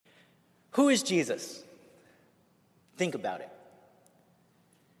Who is Jesus? Think about it.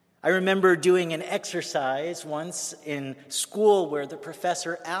 I remember doing an exercise once in school where the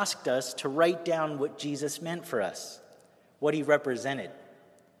professor asked us to write down what Jesus meant for us, what he represented.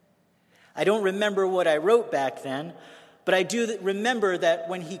 I don't remember what I wrote back then, but I do remember that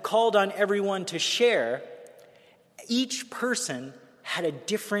when he called on everyone to share, each person had a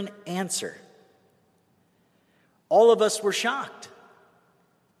different answer. All of us were shocked,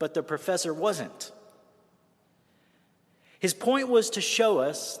 but the professor wasn't. His point was to show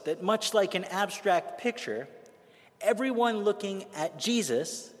us that much like an abstract picture, everyone looking at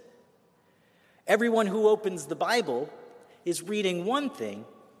Jesus, everyone who opens the Bible, is reading one thing,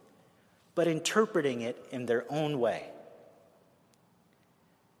 but interpreting it in their own way.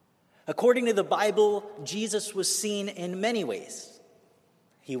 According to the Bible, Jesus was seen in many ways.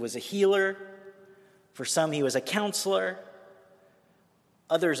 He was a healer. For some, he was a counselor.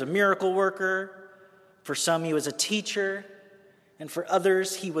 Others, a miracle worker. For some, he was a teacher. And for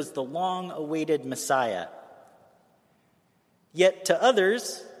others, he was the long-awaited Messiah. Yet to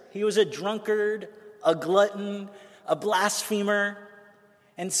others, he was a drunkard, a glutton, a blasphemer,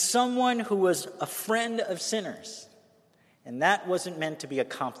 and someone who was a friend of sinners. And that wasn't meant to be a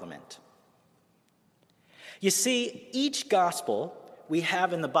compliment. You see, each gospel we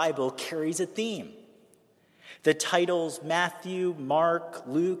have in the Bible carries a theme. The titles Matthew, Mark,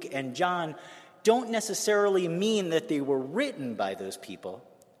 Luke, and John don't necessarily mean that they were written by those people.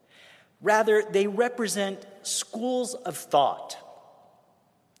 Rather, they represent schools of thought.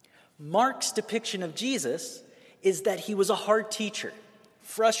 Mark's depiction of Jesus is that he was a hard teacher,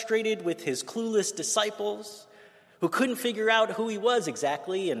 frustrated with his clueless disciples, who couldn't figure out who he was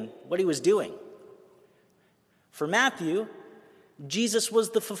exactly and what he was doing. For Matthew, Jesus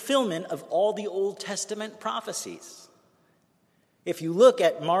was the fulfillment of all the Old Testament prophecies. If you look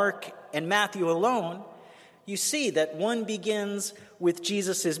at Mark and Matthew alone, you see that one begins with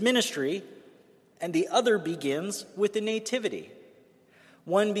Jesus' ministry and the other begins with the nativity.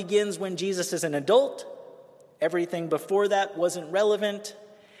 One begins when Jesus is an adult, everything before that wasn't relevant,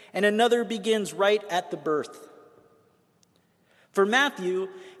 and another begins right at the birth. For Matthew,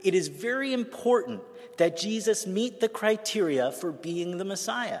 it is very important that Jesus meet the criteria for being the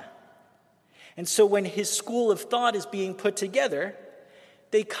Messiah. And so when his school of thought is being put together,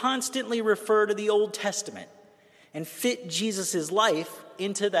 they constantly refer to the Old Testament and fit Jesus' life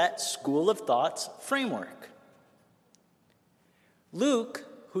into that school of thought's framework. Luke,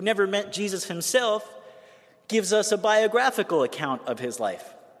 who never met Jesus himself, gives us a biographical account of his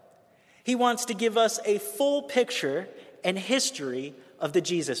life. He wants to give us a full picture and history of the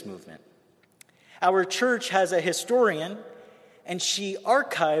Jesus movement. Our church has a historian, and she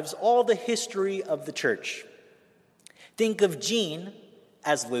archives all the history of the church. Think of Jean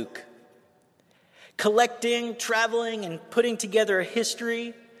as Luke, collecting, traveling, and putting together a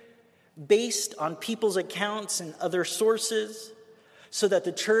history based on people's accounts and other sources so that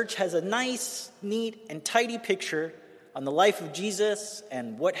the church has a nice, neat, and tidy picture on the life of Jesus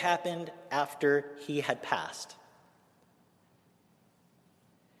and what happened after he had passed.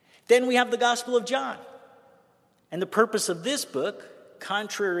 Then we have the Gospel of John. And the purpose of this book,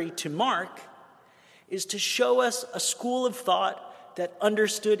 contrary to Mark, is to show us a school of thought that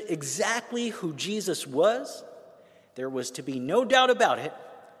understood exactly who Jesus was. There was to be no doubt about it.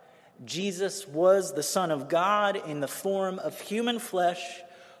 Jesus was the Son of God in the form of human flesh,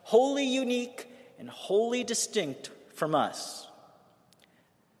 wholly unique and wholly distinct from us.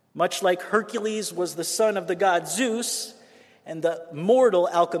 Much like Hercules was the son of the god Zeus and the mortal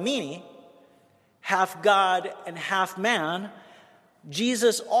Alcmene, half God and half man,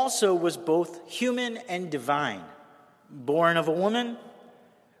 Jesus also was both human and divine, born of a woman,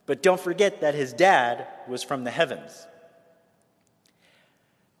 but don't forget that his dad was from the heavens.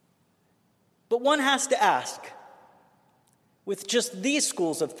 But one has to ask, with just these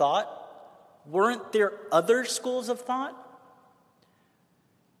schools of thought, weren't there other schools of thought?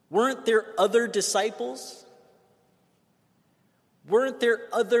 Weren't there other disciples? Weren't there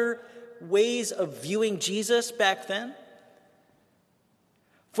other ways of viewing Jesus back then?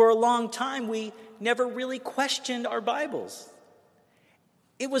 For a long time, we never really questioned our Bibles.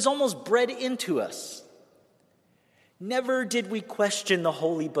 It was almost bred into us. Never did we question the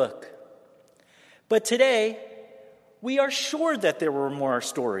Holy Book. But today, we are sure that there were more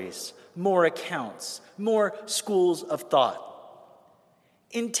stories, more accounts, more schools of thought,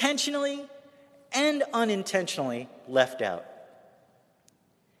 intentionally and unintentionally left out.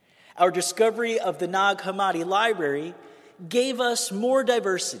 Our discovery of the Nag Hammadi Library gave us more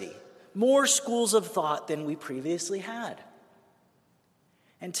diversity, more schools of thought than we previously had.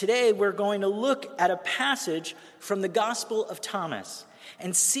 And today we're going to look at a passage from the Gospel of Thomas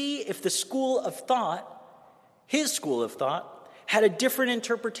and see if his school of thought, had a different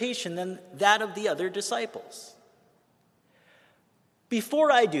interpretation than that of the other disciples.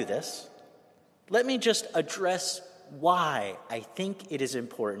 Before I do this, let me just address why I think it is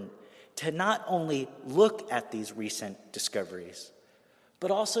important to not only look at these recent discoveries,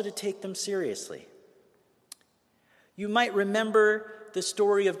 but also to take them seriously. You might remember the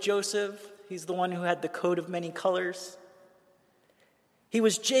story of Joseph. He's the one who had the coat of many colors. He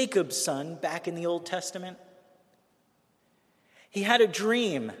was Jacob's son back in the Old Testament. He had a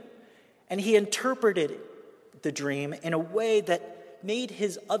dream, and he interpreted the dream in a way that made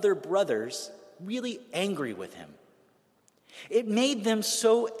his other brothers really angry with him. It made them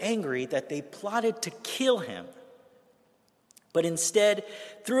so angry that they plotted to kill him, but instead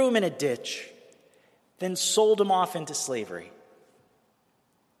threw him in a ditch, then sold him off into slavery.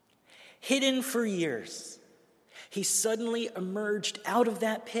 Hidden for years, he suddenly emerged out of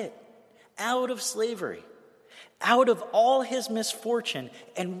that pit, out of slavery, out of all his misfortune.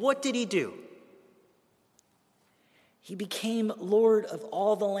 And what did he do? He became Lord of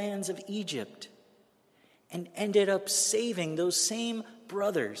all the lands of Egypt and ended up saving those same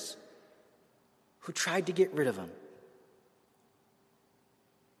brothers who tried to get rid of him.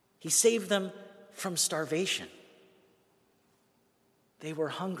 He saved them from starvation. They were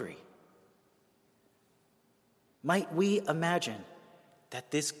hungry. Might we imagine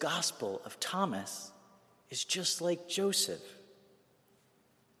that this Gospel of Thomas is just like Joseph,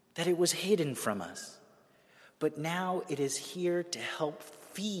 that it was hidden from us, but now it is here to help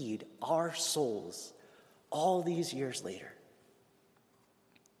feed our souls all these years later.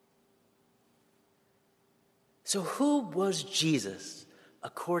 So who was Jesus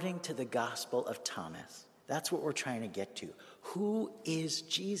according to the Gospel of Thomas? That's what we're trying to get to. Who is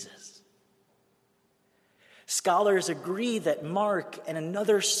Jesus? Scholars agree that Mark and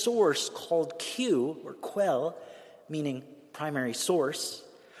another source called Q, or Quell, meaning primary source,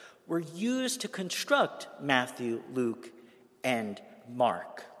 were used to construct Matthew, Luke, and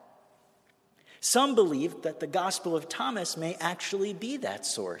Mark. Some believe that the Gospel of Thomas may actually be that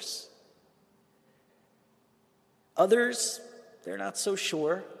source. Others, they're not so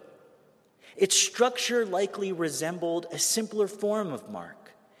sure. Its structure likely resembled a simpler form of Mark,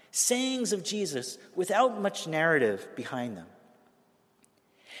 sayings of Jesus without much narrative behind them.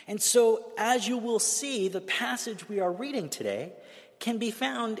 And so, as you will see, the passage we are reading today can be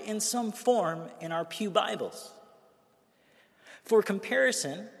found in some form in our Pew Bibles. For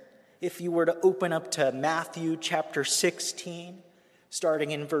comparison, if you were to open up to Matthew chapter 16,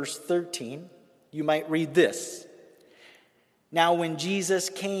 starting in verse 13, you might read this. Now, when Jesus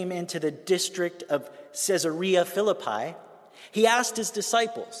came into the district of Caesarea Philippi, he asked his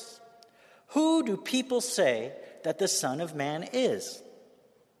disciples, "Who do people say that the Son of Man is?"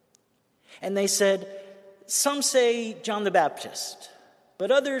 And they said, "Some say John the Baptist,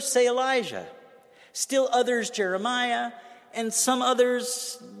 but others say Elijah, still others Jeremiah, and some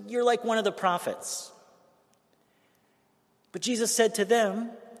others, you're like one of the prophets." But Jesus said to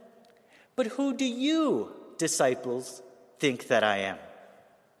them, "But who do you, disciples, think that I am?"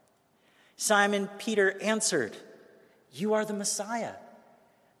 Simon Peter answered, "You are the Messiah,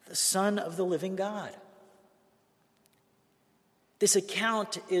 the Son of the living God." This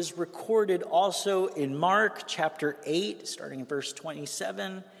account is recorded also in Mark chapter 8, starting in verse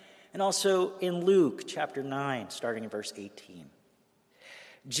 27, and also in Luke chapter 9, starting in verse 18.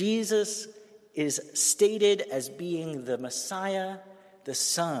 Jesus is stated as being the Messiah, the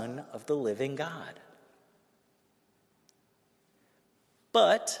Son of the living God.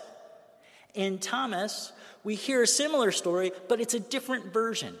 But in Thomas, we hear a similar story, but it's a different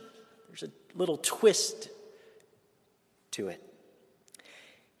version. There's a little twist to it.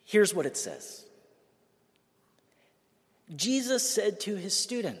 Here's what it says. Jesus said to his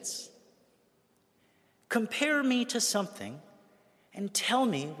students, "Compare me to something and tell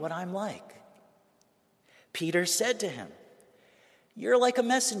me what I'm like." Peter said to him, "You're like a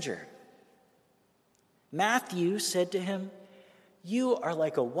messenger." Matthew said to him, "You are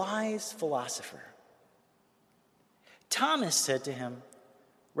like a wise philosopher." Thomas said to him,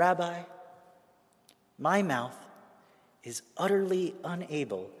 "Rabbi, my mouth is utterly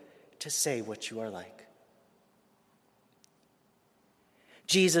unable to say what you are like."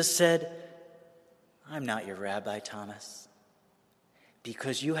 Jesus said, "I'm not your rabbi, Thomas.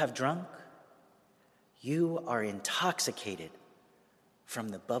 Because you have drunk, you are intoxicated from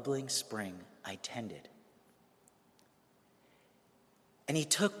the bubbling spring I tended." And he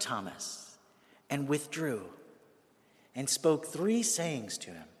took Thomas and withdrew, and spoke 3 sayings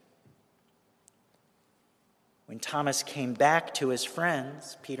to him. When Thomas came back to his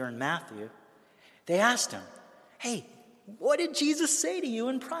friends, Peter and Matthew, they asked him, "Hey, what did Jesus say to you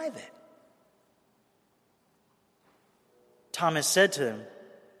in private?" Thomas said to them,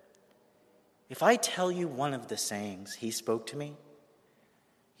 "If I tell you one of the sayings he spoke to me,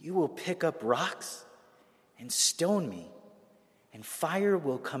 you will pick up rocks and stone me, and fire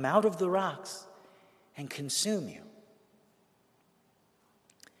will come out of the rocks and consume you."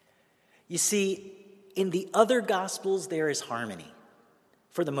 You see, in the other Gospels, there is harmony,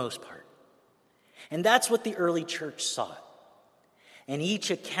 for the most part. And that's what the early church sought. In each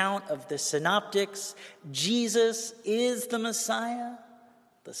account of the synoptics, Jesus is the Messiah,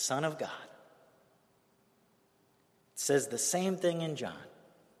 the Son of God. It says the same thing in John.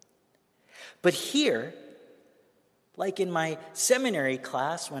 But here, like in my seminary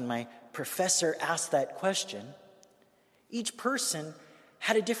class when my professor asked that question, each person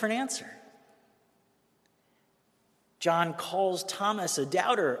had a different answer. John calls Thomas a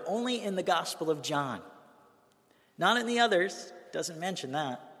doubter only in the Gospel of John. Not in the others, doesn't mention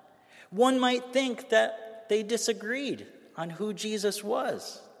that. One might think that they disagreed on who Jesus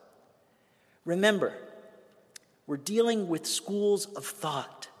was. Remember, we're dealing with schools of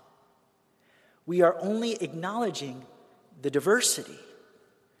thought. We are only acknowledging the diversity.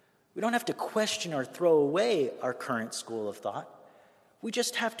 We don't have to question or throw away our current school of thought. We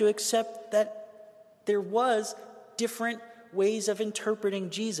just have to accept that there was different ways of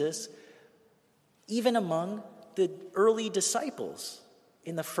interpreting Jesus, even among the early disciples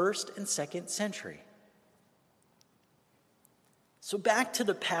in the 1st and 2nd century. So back to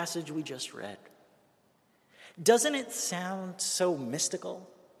the passage we just read. Doesn't it sound so mystical?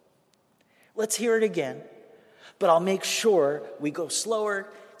 Let's hear it again, but I'll make sure we go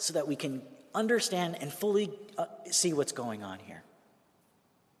slower so that we can understand and fully see what's going on here.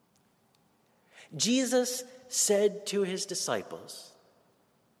 Jesus said to his disciples,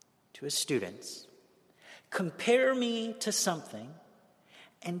 to his students, "Compare me to something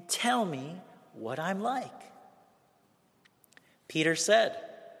and tell me what I'm like." Peter said,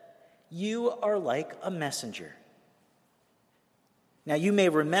 "You are like a messenger." Now you may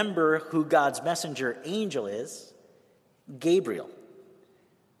remember who God's messenger angel is, Gabriel,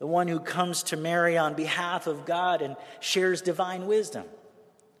 the one who comes to Mary on behalf of God and shares divine wisdom.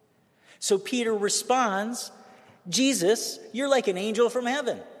 So Peter responds, "Jesus, you're like an angel from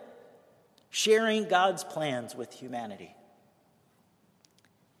heaven, sharing God's plans with humanity."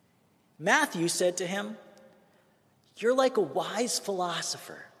 Matthew said to him, "You're like a wise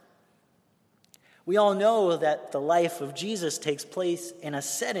philosopher." We all know that the life of Jesus takes place in a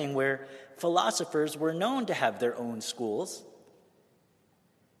setting where philosophers were known to have their own schools.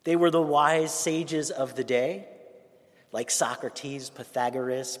 They were the wise sages of the day, like Socrates,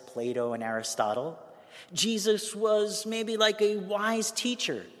 Pythagoras, Plato, and Aristotle. Jesus was maybe like a wise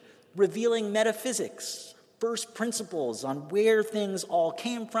teacher, revealing metaphysics, first principles on where things all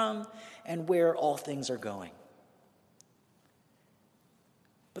came from and where all things are going.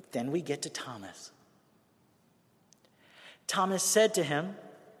 But then we get to Thomas. Thomas said to him,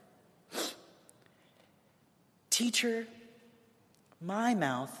 "Teacher, my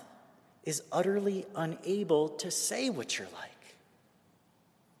mouth is utterly unable to say what you're like."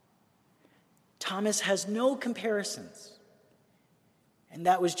 Thomas has no comparisons. And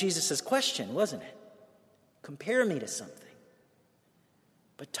that was Jesus' question, wasn't it? Compare me to something.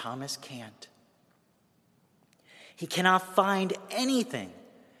 But Thomas can't. He cannot find anything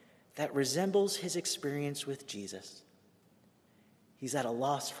that resembles his experience with Jesus. He's at a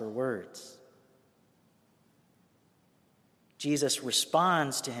loss for words. Jesus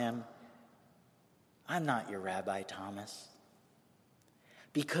responds to him, "I'm not your rabbi, Thomas.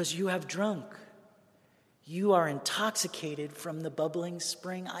 Because you have drunk, you are intoxicated from the bubbling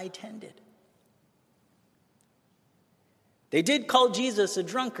spring I tended." They did call Jesus a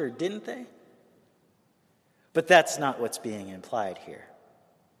drunkard, didn't they? But that's not what's being implied here.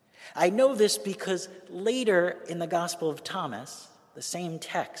 I know this because later in the Gospel of Thomas, the same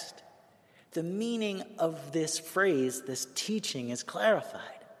text, the meaning of this phrase, this teaching, is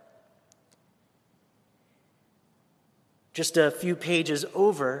clarified. Just a few pages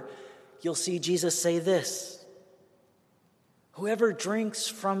over, you'll see Jesus say this: "Whoever drinks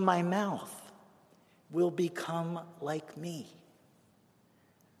from my mouth will become like me.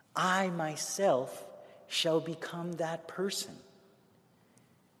 I myself shall become that person,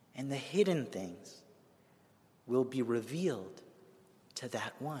 and the hidden things will be revealed to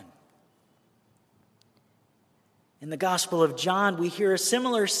that one." In the Gospel of John, we hear a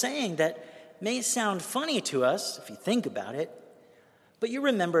similar saying that may sound funny to us if you think about it, but you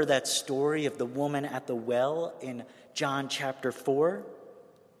remember that story of the woman at the well in John chapter 4,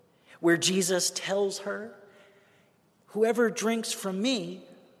 where Jesus tells her, "Whoever drinks from me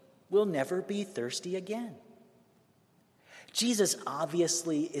will never be thirsty again." Jesus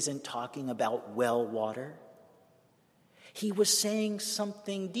obviously isn't talking about well water. He was saying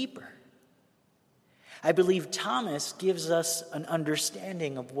something deeper. I believe Thomas gives us an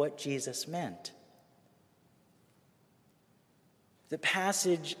understanding of what Jesus meant. The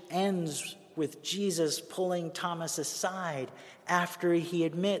passage ends with Jesus pulling Thomas aside after he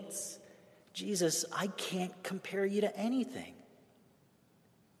admits, "Jesus, I can't compare you to anything."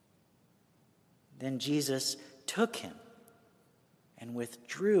 Then Jesus took him and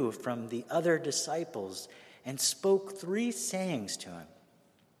withdrew from the other disciples and spoke 3 sayings to him.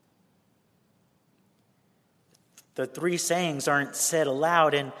 The 3 sayings aren't said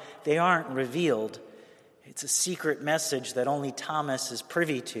aloud and they aren't revealed. It's a secret message that only Thomas is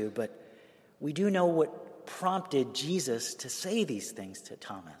privy to, but we do know what prompted Jesus to say these things to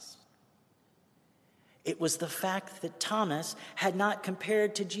Thomas. It was the fact that Thomas had not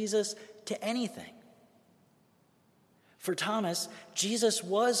compared to Jesus to anything. For Thomas, Jesus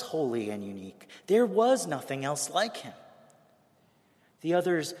was holy and unique. There was nothing else like him. The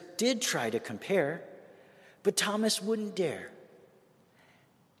others did try to compare, but Thomas wouldn't dare.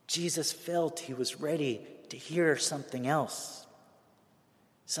 Jesus felt he was ready to hear something else,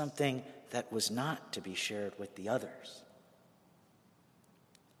 something that was not to be shared with the others.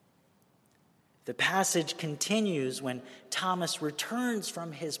 The passage continues when Thomas returns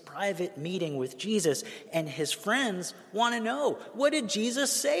from his private meeting with Jesus, and his friends want to know, "What did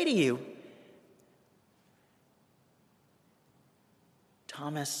Jesus say to you?"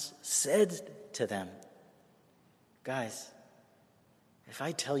 Thomas said to them, "Guys, if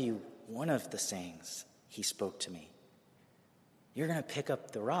I tell you one of the sayings he spoke to me, you're going to pick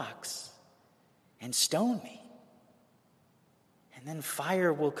up the rocks and stone me. And then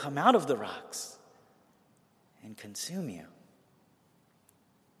fire will come out of the rocks and consume you."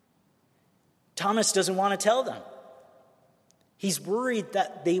 Thomas doesn't want to tell them. He's worried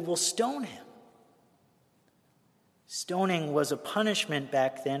that they will stone him. Stoning was a punishment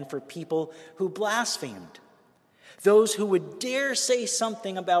back then for people who blasphemed. Those who would dare say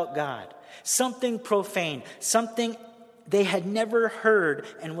something about God, something profane, something they had never heard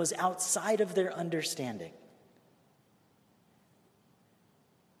and was outside of their understanding.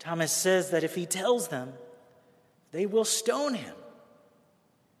 Thomas says that if he tells them, they will stone him.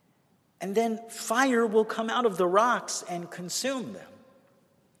 And then fire will come out of the rocks and consume them.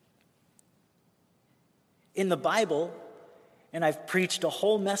 In the Bible, and I've preached a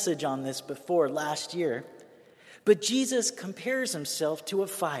whole message on this before last year, but Jesus compares himself to a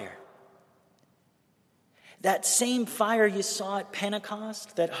fire. That same fire you saw at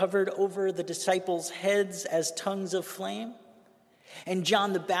Pentecost that hovered over the disciples' heads as tongues of flame, and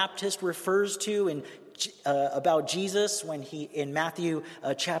John the Baptist refers to about Jesus when he in Matthew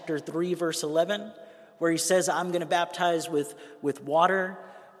chapter 3 verse 11, where he says, "I'm going to baptize with water,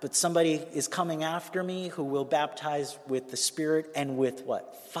 but somebody is coming after me who will baptize with the Spirit and with"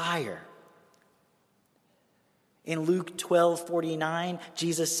 what? Fire. In Luke 12:49,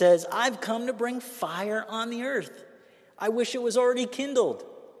 Jesus says, "I've come to bring fire on the earth. I wish it was already kindled."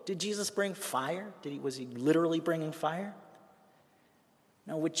 Did Jesus bring fire? Was he literally bringing fire?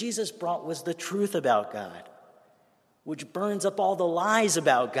 No, what Jesus brought was the truth about God, which burns up all the lies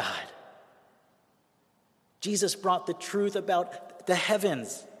about God. Jesus brought the truth about the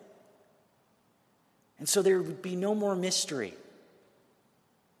heavens. And so there would be no more mystery.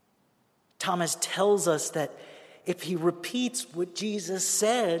 Thomas tells us that if he repeats what Jesus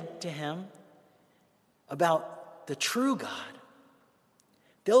said to him about the true God,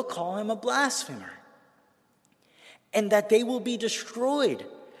 they'll call him a blasphemer, and that they will be destroyed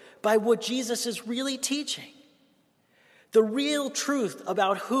by what Jesus is really teaching. The real truth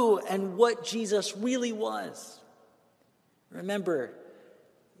about who and what Jesus really was. Remember,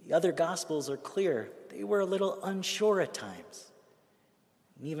 the other Gospels are clear. They were a little unsure at times.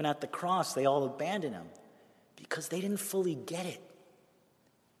 And even at the cross, they all abandoned him because they didn't fully get it.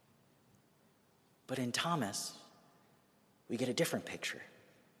 But in Thomas, we get a different picture.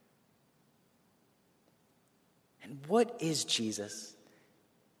 And what is Jesus?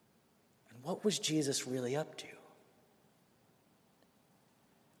 And what was Jesus really up to?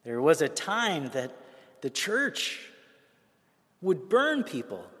 There was a time that the church would burn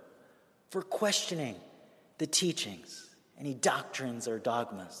people for questioning the teachings, any doctrines or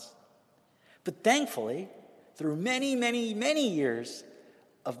dogmas. But thankfully, through many, many, many years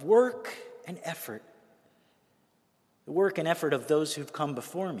of work and effort, the work and effort of those who've come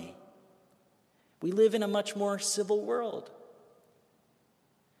before me. We live in a much more civil world.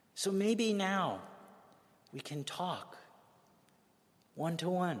 So maybe now we can talk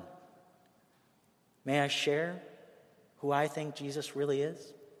one-to-one. May I share who I think Jesus really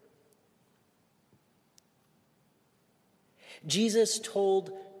is? Jesus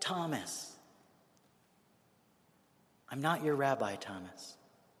told Thomas, "I'm not your rabbi, Thomas.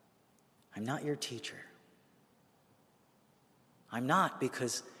 I'm not your teacher. I'm not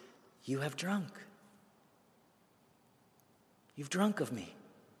because you have drunk. You've drunk of me.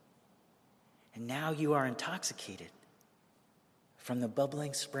 And now you are intoxicated from the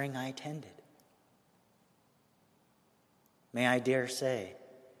bubbling spring I tended." May I dare say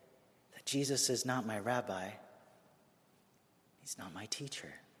that Jesus is not my rabbi. He's not my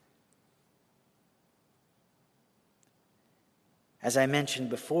teacher. As I mentioned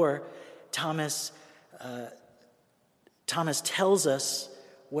before, Thomas tells us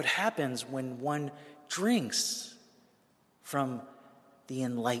what happens when one drinks from the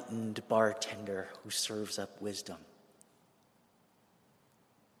enlightened bartender who serves up wisdom.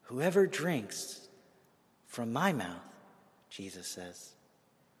 "Whoever drinks from my mouth," Jesus says,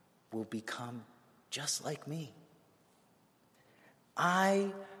 "will become just like me.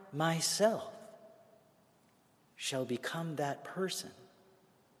 I myself shall become that person,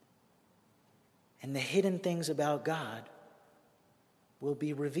 and the hidden things about God will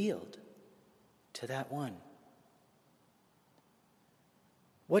be revealed to that one."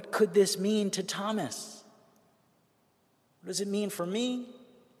 What could this mean to Thomas? What does it mean for me?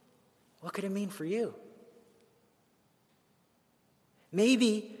 What could it mean for you?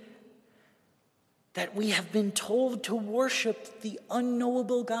 Maybe that we have been told to worship the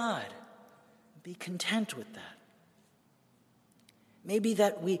unknowable God. Be content with that. Maybe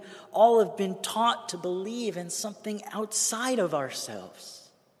that we all have been taught to believe in something outside of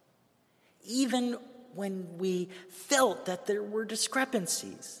ourselves, even when we felt that there were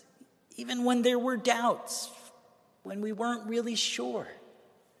discrepancies, even when there were doubts, when we weren't really sure.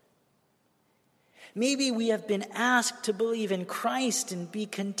 Maybe we have been asked to believe in Christ and be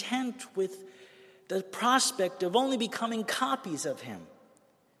content with the prospect of only becoming copies of him,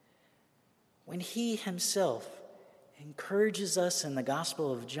 when he himself encourages us in the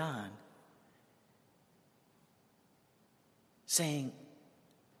Gospel of John, saying,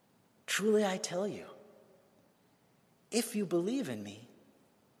 "Truly I tell you, if you believe in me,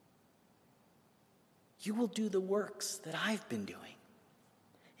 you will do the works that I've been doing.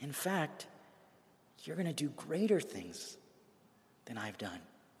 In fact, you're going to do greater things than I've done."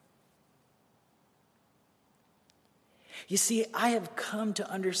 You see, I have come to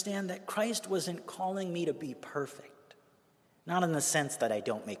understand that Christ wasn't calling me to be perfect, not in the sense that I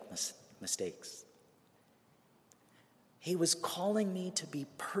don't make mistakes. He was calling me to be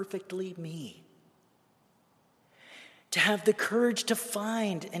perfectly me, to have the courage to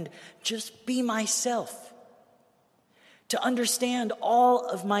find and just be myself, to understand all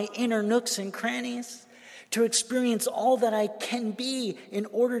of my inner nooks and crannies, to experience all that I can be in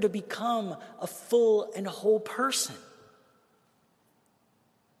order to become a full and whole person.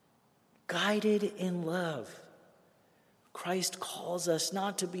 Guided in love, Christ calls us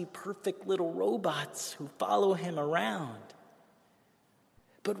not to be perfect little robots who follow him around,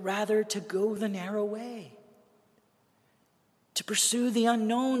 but rather to go the narrow way, to pursue the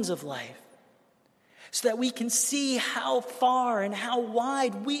unknowns of life, so that we can see how far and how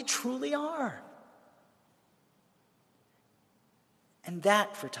wide we truly are. And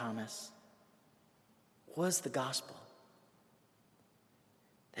that, for Thomas, was the gospel.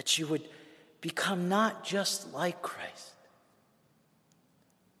 That you would become not just like Christ,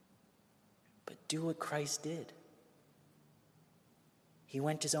 but do what Christ did. He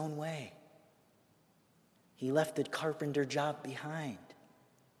went his own way. He left the carpenter job behind.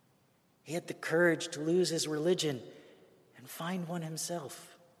 He had the courage to lose his religion and find one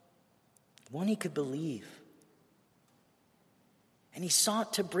himself, one he could believe. And he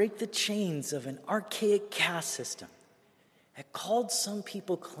sought to break the chains of an archaic caste system that called some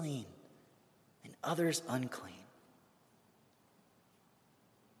people clean and others unclean.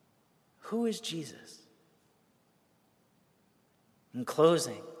 Who is Jesus? In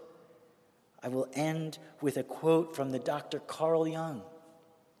closing, I will end with a quote from the Dr. Carl Jung,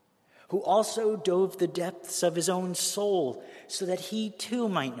 who also dove the depths of his own soul so that he too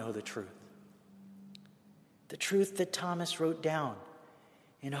might know the truth. The truth that Thomas wrote down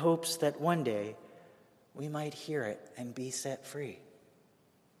in hopes that one day we might hear it and be set free.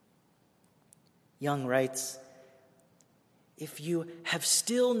 Jung writes, if you have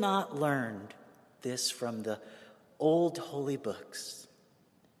still not learned this from the old holy books,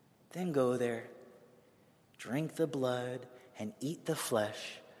 then go there, drink the blood, and eat the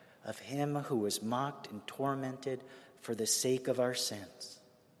flesh of him who was mocked and tormented for the sake of our sins,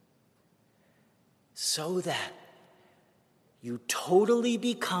 so that you totally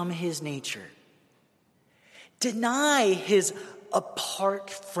become his nature. Deny his apart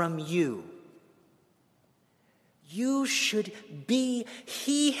from you. You should be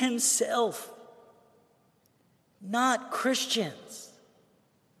he himself, not Christians,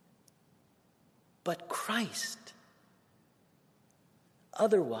 but Christ.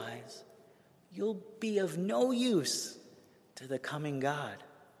 Otherwise, you'll be of no use to the coming God.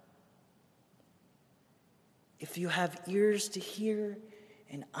 If you have ears to hear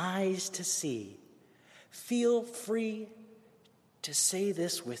and eyes to see, feel free to say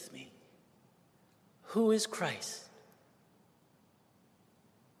this with me. Who is Christ?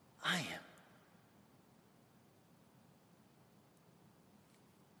 I am.